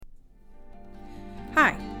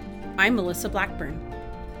Hi, I'm Melissa Blackburn.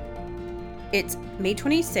 It's May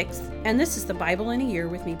 26th, and this is the Bible in a Year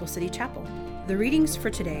with Maple City Chapel. The readings for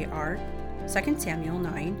today are 2 Samuel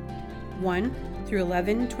 9, 1 through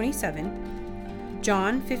 11:27,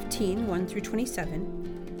 John 15, 1 through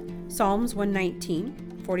 27, Psalms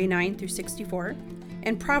 119, 49 through 64,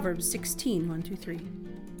 and Proverbs 16, 1 through 3.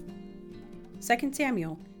 2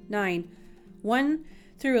 Samuel 9, 1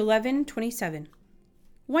 through 11:27.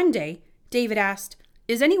 One day, David asked,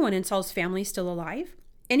 "Is anyone in Saul's family still alive?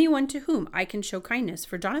 Anyone to whom I can show kindness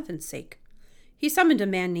for Jonathan's sake?" He summoned a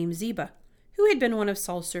man named Ziba, who had been one of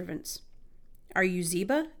Saul's servants. "Are you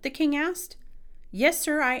Ziba?" the king asked. "Yes,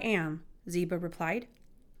 sir, I am," Ziba replied.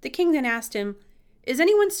 The king then asked him, "Is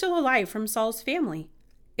anyone still alive from Saul's family?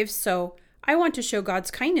 If so, I want to show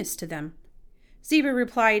God's kindness to them." Ziba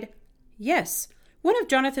replied, "Yes, one of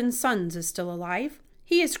Jonathan's sons is still alive.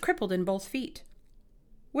 He is crippled in both feet."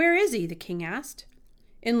 "Where is he?" the king asked.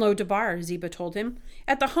 "In Lo-debar," Ziba told him,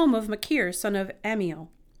 "at the home of Machir, son of Ammiel."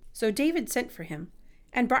 So David sent for him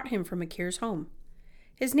and brought him from Machir's home.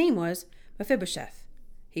 His name was Mephibosheth.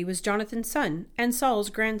 He was Jonathan's son and Saul's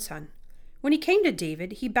grandson. When he came to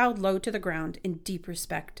David, he bowed low to the ground in deep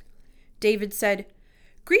respect. David said,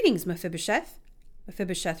 "Greetings, Mephibosheth."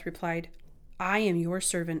 Mephibosheth replied, "I am your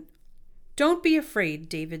servant." "Don't be afraid,"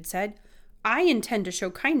 David said. "I intend to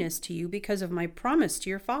show kindness to you because of my promise to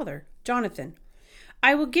your father, Jonathan.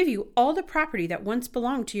 I will give you all the property that once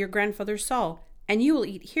belonged to your grandfather Saul, and you will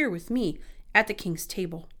eat here with me at the king's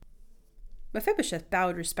table." Mephibosheth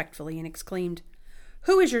bowed respectfully and exclaimed,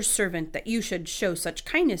 "Who is your servant that you should show such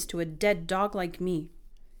kindness to a dead dog like me?"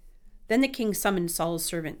 Then the king summoned Saul's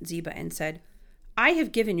servant Ziba and said, "I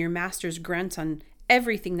have given your master's grandson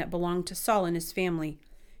everything that belonged to Saul and his family.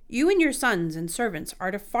 You and your sons and servants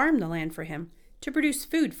are to farm the land for him, to produce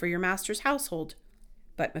food for your master's household.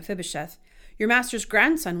 But Mephibosheth, your master's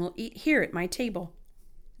grandson, will eat here at my table."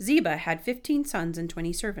 Ziba had 15 sons and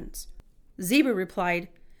 20 servants. Ziba replied,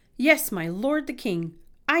 "Yes, my lord the king,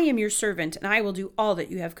 I am your servant, and I will do all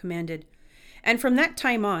that you have commanded." And from that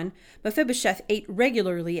time on, Mephibosheth ate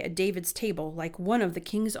regularly at David's table like one of the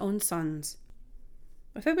king's own sons.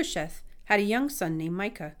 Mephibosheth had a young son named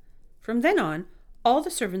Micah. From then on, all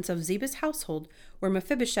the servants of Ziba's household were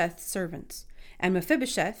Mephibosheth's servants, and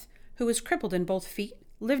Mephibosheth, who was crippled in both feet,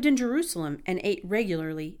 lived in Jerusalem and ate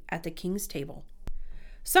regularly at the king's table.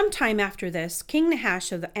 Some time after this, King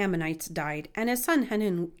Nahash of the Ammonites died, and his son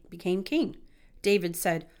Hanun became king. David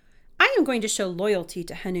said, "I am going to show loyalty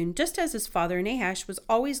to Hanun, just as his father Nahash was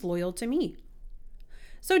always loyal to me."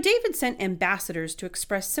 So David sent ambassadors to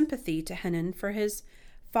express sympathy to Hanun for his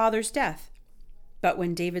father's death. But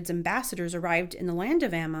when David's ambassadors arrived in the land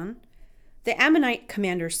of Ammon, the Ammonite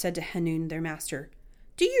commander said to Hanun, their master,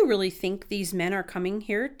 "Do you really think these men are coming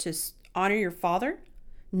here to honor your father?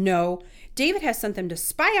 No, David has sent them to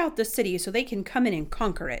spy out the city so they can come in and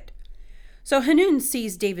conquer it." So Hanun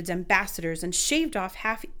seized David's ambassadors and shaved off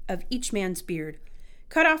half of each man's beard,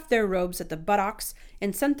 cut off their robes at the buttocks,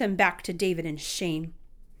 and sent them back to David in shame.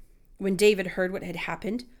 When David heard what had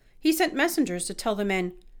happened, he sent messengers to tell the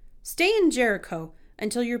men, "Stay in Jericho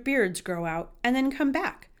until your beards grow out, and then come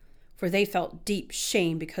back," for they felt deep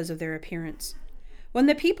shame because of their appearance. When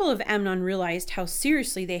the people of Ammon realized how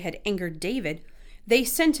seriously they had angered David, they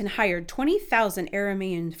sent and hired 20,000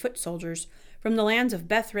 Aramean foot soldiers from the lands of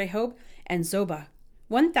Beth-rehob and Zobah,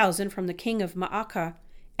 1,000 from the king of Maacah,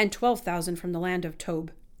 and 12,000 from the land of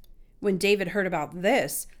Tob. When David heard about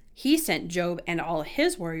this, he sent Joab and all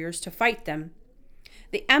his warriors to fight them.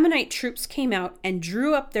 The Ammonite troops came out and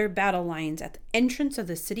drew up their battle lines at the entrance of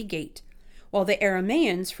the city gate, while the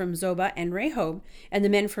Arameans from Zobah and Rehob and the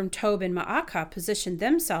men from Tob and Maacah positioned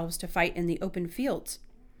themselves to fight in the open fields.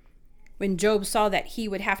 When Joab saw that he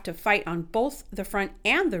would have to fight on both the front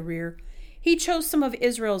and the rear, he chose some of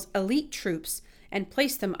Israel's elite troops and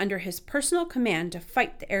placed them under his personal command to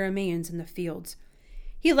fight the Arameans in the fields.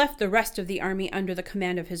 He left the rest of the army under the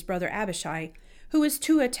command of his brother Abishai, who was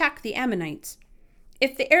to attack the Ammonites.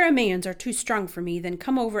 "If the Arameans are too strong for me, then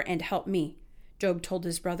come over and help me," Joab told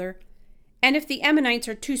his brother. "And if the Ammonites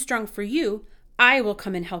are too strong for you, I will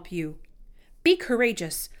come and help you. Be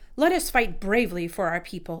courageous. Let us fight bravely for our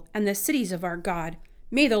people and the cities of our God.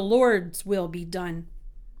 May the Lord's will be done."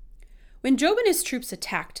 When Joab and his troops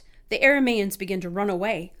attacked, the Arameans began to run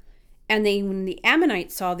away. And when the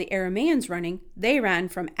Ammonites saw the Arameans running, they ran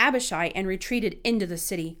from Abishai and retreated into the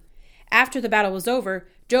city. After the battle was over,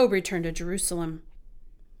 Joab returned to Jerusalem.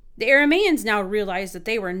 The Arameans now realized that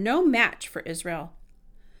they were no match for Israel.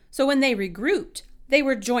 So when they regrouped, they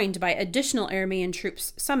were joined by additional Aramean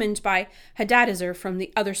troops summoned by Hadadezer from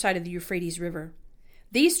the other side of the Euphrates River.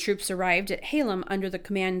 These troops arrived at Halem under the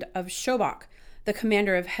command of Shobach, the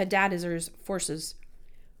commander of Hadadezer's forces.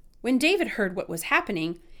 When David heard what was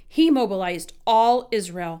happening, he mobilized all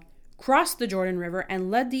Israel, crossed the Jordan River,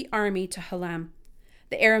 and led the army to Halem.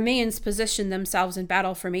 The Arameans positioned themselves in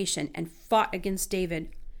battle formation and fought against David.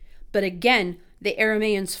 But again, the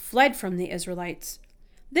Arameans fled from the Israelites.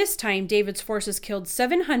 This time, David's forces killed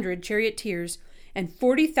 700 charioteers and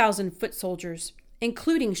 40,000 foot soldiers,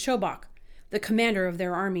 including Shobach, the commander of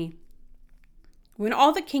their army. When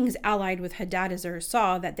all the kings allied with Hadadezer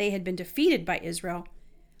saw that they had been defeated by Israel,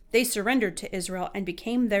 they surrendered to Israel and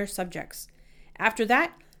became their subjects. After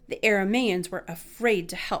that, the Arameans were afraid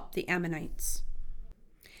to help the Ammonites.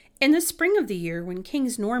 In the spring of the year, when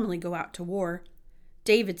kings normally go out to war,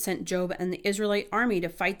 David sent Joab and the Israelite army to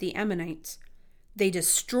fight the Ammonites. They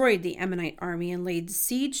destroyed the Ammonite army and laid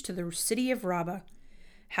siege to the city of Rabbah.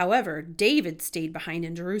 However, David stayed behind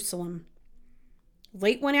in Jerusalem.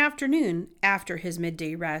 Late one afternoon, after his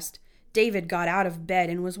midday rest, David got out of bed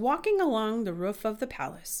and was walking along the roof of the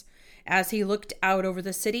palace. As he looked out over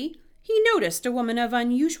the city, he noticed a woman of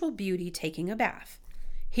unusual beauty taking a bath.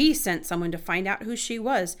 He sent someone to find out who she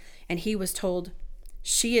was, and he was told,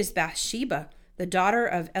 "She is Bathsheba, the daughter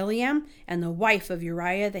of Eliam and the wife of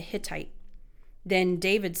Uriah the Hittite." Then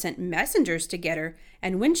David sent messengers to get her,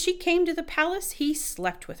 and when she came to the palace, he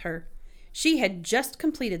slept with her. She had just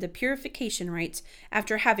completed the purification rites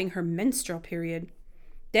after having her menstrual period.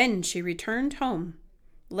 Then she returned home.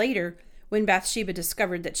 Later, when Bathsheba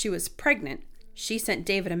discovered that she was pregnant, she sent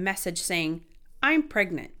David a message saying, "I'm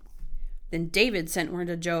pregnant." Then David sent word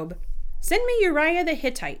to Joab, "Send me Uriah the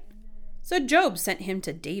Hittite." So Joab sent him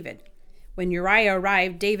to David. When Uriah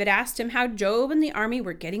arrived, David asked him how Joab and the army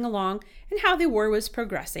were getting along and how the war was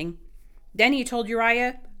progressing. Then he told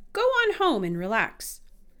Uriah, "Go on home and relax."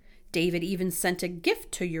 David even sent a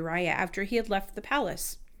gift to Uriah after he had left the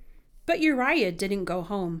palace. But Uriah didn't go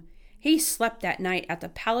home. He slept that night at the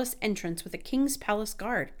palace entrance with the king's palace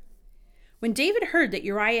guard. When David heard that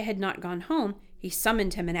Uriah had not gone home, he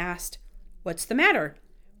summoned him and asked, "What's the matter?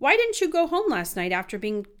 Why didn't you go home last night after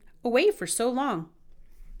being away for so long?"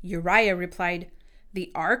 Uriah replied,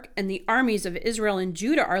 "The ark and the armies of Israel and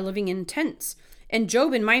Judah are living in tents, and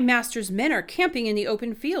Joab and my master's men are camping in the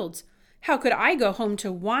open fields. How could I go home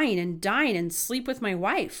to wine and dine and sleep with my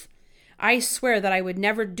wife? I swear that I would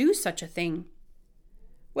never do such a thing."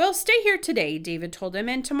 "Well, stay here today," David told him,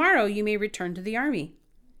 "and tomorrow you may return to the army."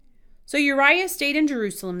 So Uriah stayed in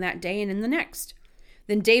Jerusalem that day and in the next.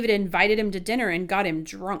 Then David invited him to dinner and got him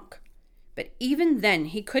drunk. But even then,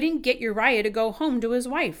 he couldn't get Uriah to go home to his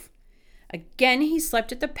wife. Again, he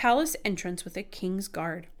slept at the palace entrance with a king's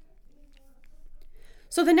guard.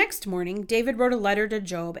 So the next morning, David wrote a letter to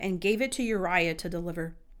Joab and gave it to Uriah to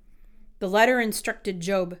deliver. The letter instructed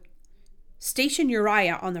Joab, "Station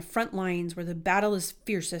Uriah on the front lines where the battle is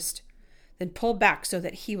fiercest, then pull back so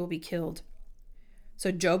that he will be killed."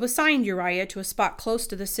 So Joab assigned Uriah to a spot close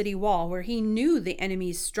to the city wall where he knew the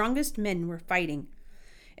enemy's strongest men were fighting.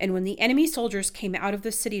 And when the enemy soldiers came out of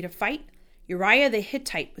the city to fight, Uriah the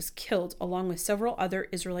Hittite was killed along with several other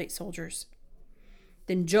Israelite soldiers.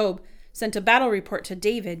 Then Joab sent a battle report to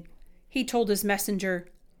David. He told his messenger,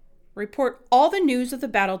 "Report all the news of the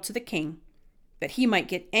battle to the king." But he might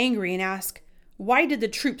get angry and ask, "Why did the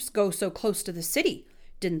troops go so close to the city?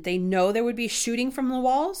 Didn't they know there would be shooting from the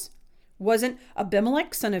walls? Wasn't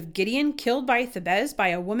Abimelech, son of Gideon, killed by Thebez by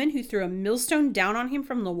a woman who threw a millstone down on him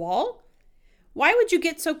from the wall? Why would you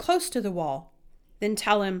get so close to the wall?" Then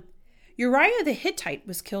tell him, "Uriah the Hittite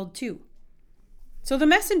was killed too." So the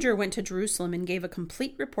messenger went to Jerusalem and gave a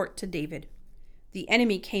complete report to David. "The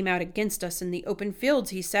enemy came out against us in the open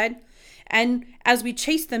fields," he said, "and as we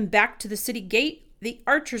chased them back to the city gate, the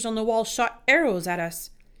archers on the wall shot arrows at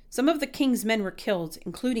us. Some of the king's men were killed,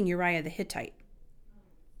 including Uriah the Hittite."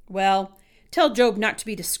 "Well, tell Joab not to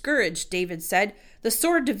be discouraged," David said. "The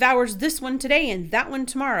sword devours this one today and that one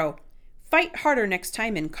tomorrow. Fight harder next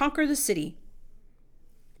time and conquer the city."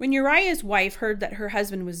 When Uriah's wife heard that her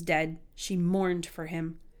husband was dead, she mourned for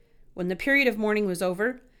him. When the period of mourning was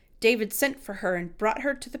over, David sent for her and brought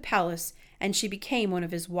her to the palace, and she became one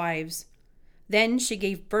of his wives. Then she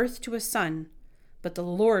gave birth to a son, but the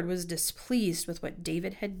Lord was displeased with what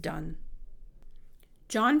David had done.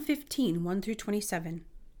 John 15, 1-27.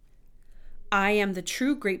 "I am the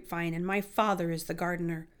true grapevine, and my Father is the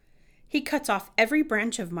gardener. He cuts off every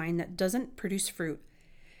branch of mine that doesn't produce fruit,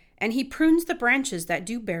 and he prunes the branches that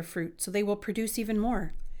do bear fruit, so they will produce even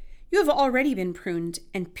more. You have already been pruned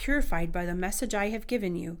and purified by the message I have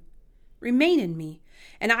given you. Remain in me,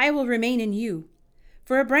 and I will remain in you.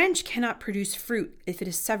 For a branch cannot produce fruit if it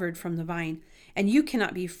is severed from the vine, and you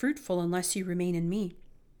cannot be fruitful unless you remain in me.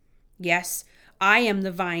 Yes, I am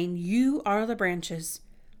the vine, you are the branches.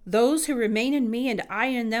 Those who remain in me and I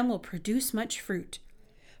in them will produce much fruit.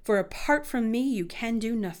 For apart from me you can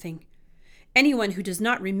do nothing. Anyone who does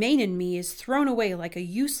not remain in me is thrown away like a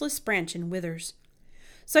useless branch and withers.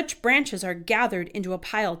 Such branches are gathered into a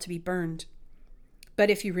pile to be burned. But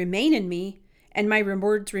if you remain in me, and my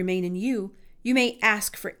words remain in you, you may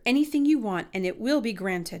ask for anything you want, and it will be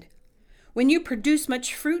granted. When you produce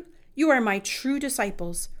much fruit, you are my true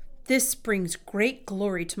disciples. This brings great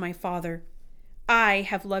glory to my Father. I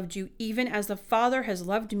have loved you even as the Father has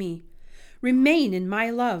loved me. Remain in my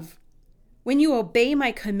love. When you obey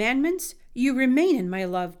my commandments, you remain in my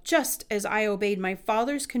love, just as I obeyed my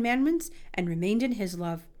Father's commandments and remained in his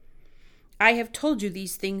love. I have told you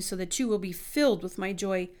these things so that you will be filled with my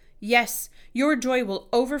joy. Yes, your joy will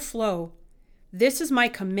overflow. This is my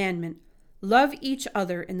commandment. Love each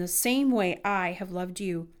other in the same way I have loved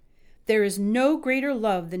you. There is no greater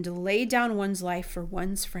love than to lay down one's life for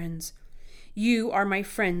one's friends. You are my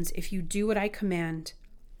friends if you do what I command.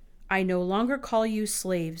 I no longer call you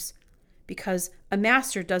slaves, because a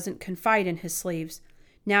master doesn't confide in his slaves.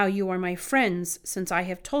 Now you are my friends, since I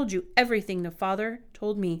have told you everything the Father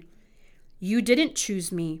told me. You didn't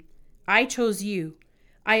choose me. I chose you.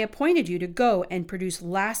 I appointed you to go and produce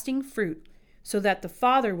lasting fruit, so that the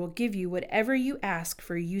Father will give you whatever you ask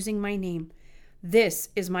for using my name. This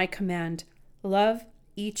is my command. Love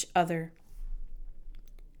each other.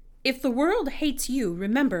 If the world hates you,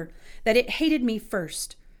 remember that it hated me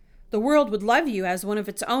first. The world would love you as one of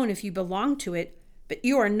its own if you belonged to it, but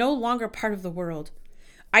you are no longer part of the world.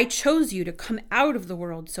 I chose you to come out of the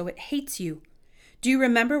world, so it hates you. Do you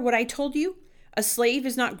remember what I told you? A slave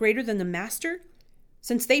is not greater than the master.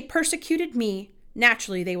 Since they persecuted me,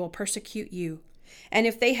 naturally they will persecute you. And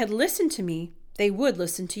if they had listened to me, they would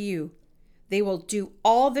listen to you. They will do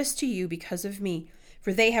all this to you because of me,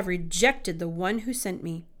 for they have rejected the one who sent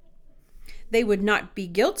me. They would not be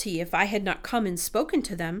guilty if I had not come and spoken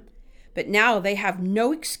to them, but now they have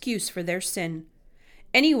no excuse for their sin.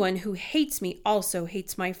 Anyone who hates me also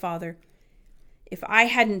hates my Father. If I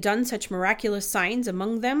hadn't done such miraculous signs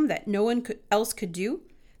among them that no one else could do,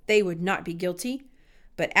 they would not be guilty.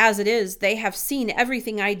 But as it is, they have seen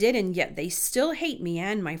everything I did, and yet they still hate me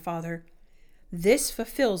and my Father. This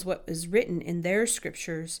fulfills what is written in their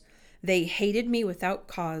scriptures. They hated me without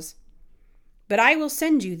cause. But I will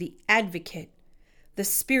send you the Advocate, the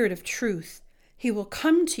Spirit of truth. He will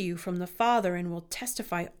come to you from the Father and will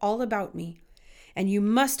testify all about me. And you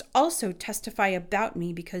must also testify about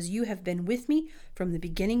me because you have been with me from the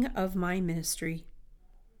beginning of my ministry.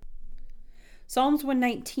 Psalms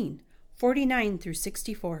 119, 49 through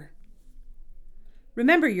 64.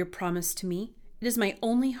 Remember your promise to me. It is my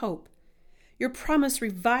only hope. Your promise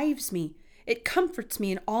revives me. It comforts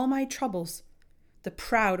me in all my troubles. The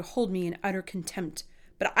proud hold me in utter contempt,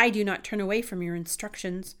 but I do not turn away from your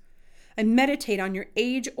instructions. I meditate on your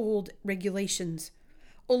age-old regulations.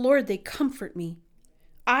 O Lord, they comfort me.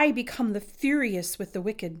 I become the furious with the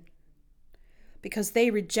wicked, because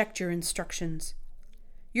they reject your instructions.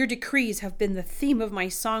 Your decrees have been the theme of my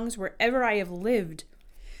songs wherever I have lived.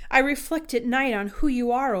 I reflect at night on who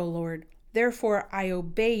you are, O Lord. Therefore, I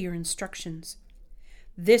obey your instructions.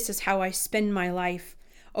 This is how I spend my life,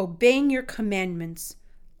 obeying your commandments.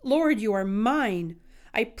 Lord, you are mine.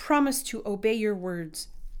 I promise to obey your words.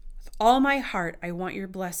 With all my heart, I want your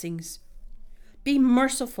blessings. Be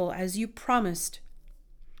merciful as you promised.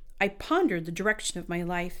 I pondered the direction of my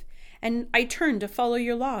life, and I turned to follow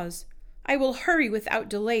your laws. I will hurry without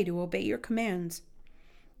delay to obey your commands.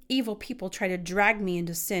 Evil people try to drag me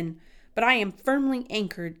into sin, but I am firmly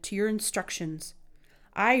anchored to your instructions.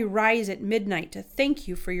 I rise at midnight to thank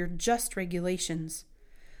you for your just regulations.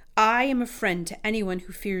 I am a friend to anyone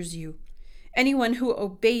who fears you, anyone who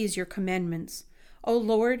obeys your commandments. O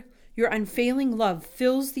Lord, your unfailing love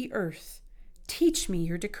fills the earth. Teach me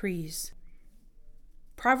your decrees.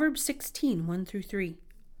 Proverbs 16, 1 through 3.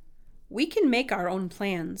 We can make our own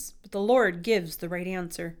plans, but the Lord gives the right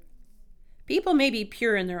answer. People may be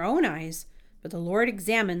pure in their own eyes, but the Lord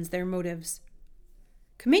examines their motives.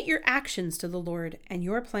 Commit your actions to the Lord, and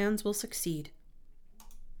your plans will succeed.